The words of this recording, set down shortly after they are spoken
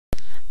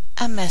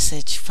A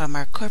message from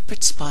our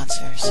corporate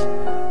sponsors.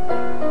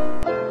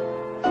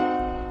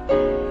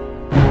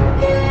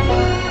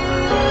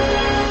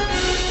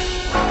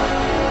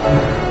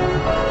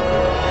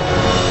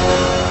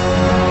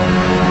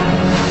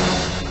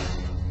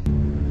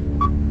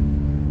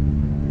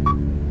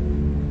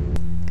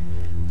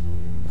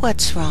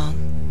 What's wrong?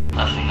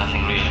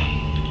 Nothing really.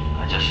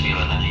 I just feel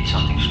that I need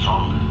something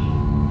stronger.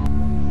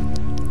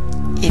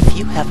 If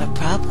you have a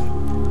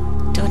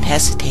problem, don't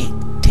hesitate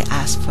to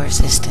ask for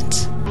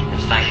assistance.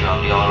 Yes, thank you,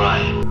 I'll be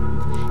alright.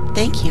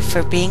 Thank you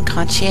for being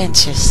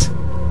conscientious.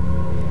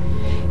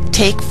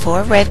 Take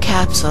 4 red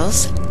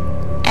capsules,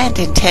 and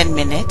in 10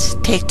 minutes,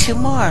 take 2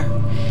 more.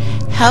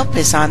 Help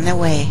is on the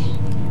way.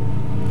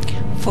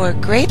 For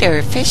greater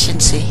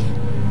efficiency,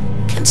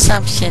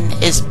 consumption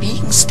is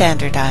being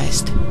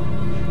standardized.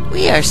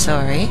 We are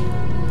sorry.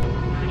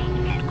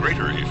 And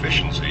greater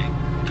efficiency,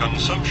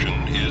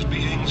 consumption is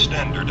being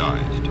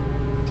standardized.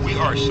 We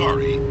are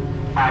sorry.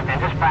 Alright, then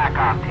just back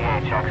off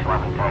THX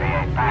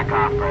 1138. Back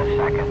off for a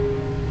second.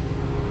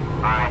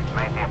 Alright,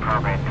 make the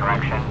appropriate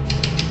correction.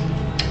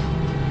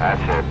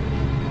 That's it.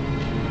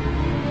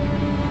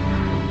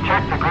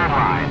 Check the grid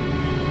line.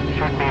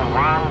 Should be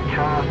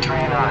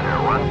 1239er.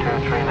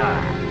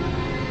 1239er.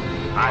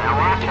 Alright, now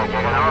watch it.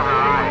 You're gonna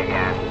override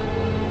again.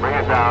 Bring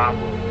it down.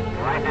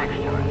 You're right next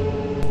to it.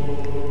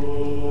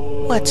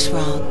 What's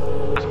wrong?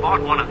 I bought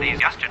one of these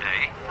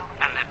yesterday,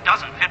 and it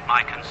doesn't fit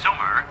my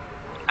consumer,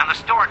 and the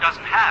store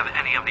doesn't have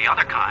any of the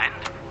other kind.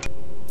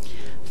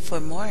 For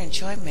more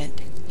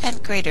enjoyment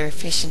and greater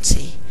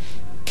efficiency,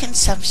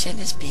 consumption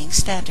is being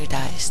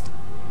standardized.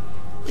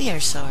 We are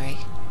sorry.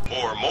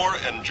 For more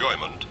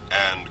enjoyment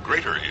and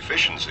greater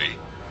efficiency,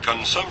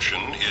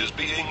 consumption is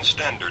being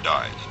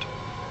standardized.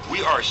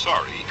 We are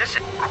sorry.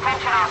 Attention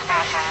all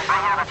stations, I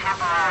have a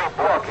temporary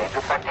blockage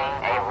affecting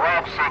a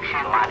web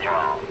section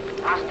module.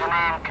 Must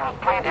demand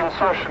complete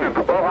insertion of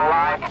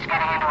override. It's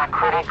getting into a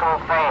critical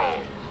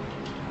phase.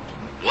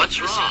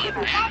 What's wrong?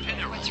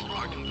 Compatible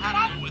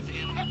with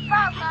Group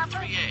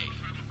 3A.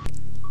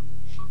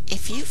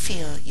 If you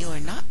feel you are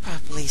not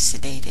properly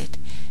sedated,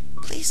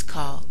 please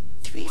call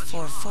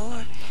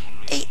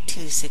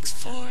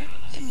 344-8264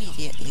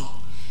 immediately.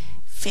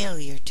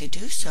 Failure to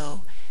do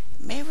so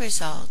may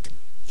result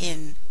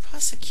in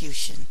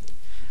prosecution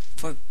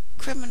for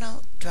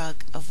criminal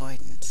drug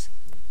avoidance.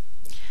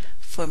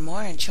 For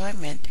more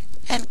enjoyment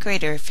and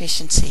greater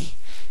efficiency,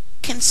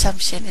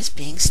 consumption is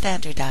being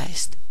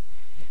standardized.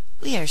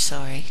 We are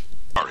sorry.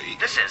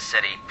 This is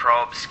City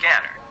Probe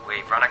Scanner.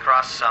 We've run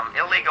across some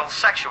illegal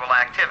sexual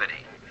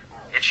activity.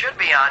 It should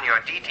be on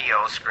your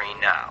DTO screen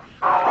now.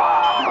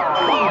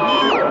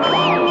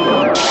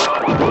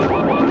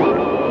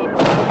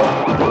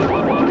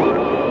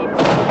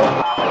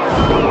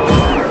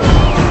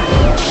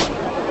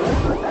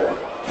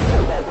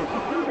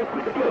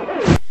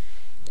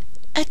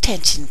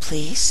 Attention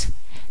please.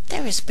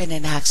 There has been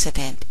an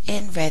accident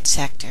in Red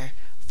Sector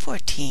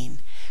 14.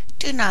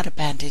 Do not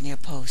abandon your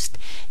post.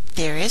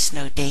 There is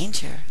no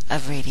danger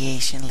of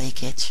radiation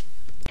leakage.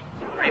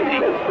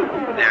 Repeat.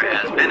 There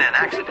has been an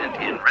accident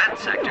in Red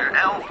Sector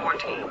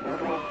L14.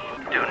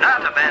 Do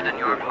not abandon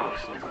your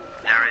post.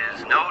 There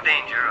is no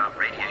danger of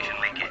radiation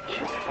leakage.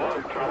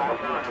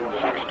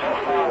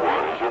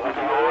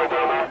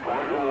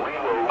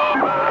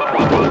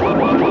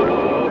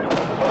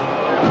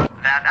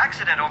 That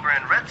accident over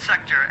in Red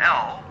Sector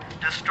L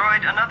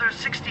destroyed another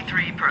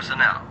 63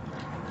 personnel,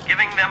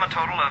 giving them a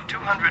total of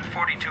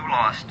 242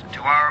 lost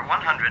to our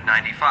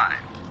 195.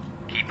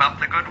 Keep up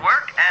the good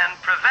work and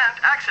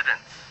prevent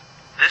accidents.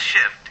 This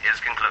shift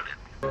is concluded.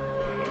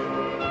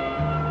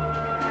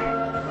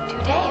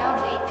 Today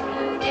only,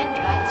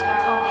 dendrites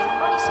are only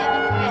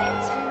 47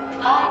 credits.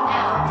 Buy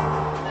now.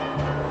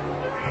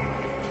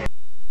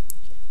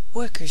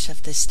 Workers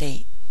of the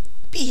state,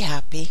 be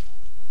happy.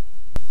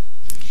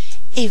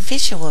 A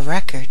visual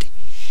record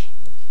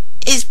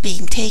is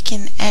being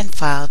taken and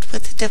filed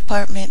with the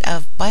Department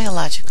of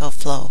Biological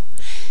Flow.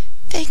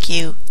 Thank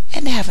you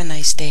and have a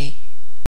nice day.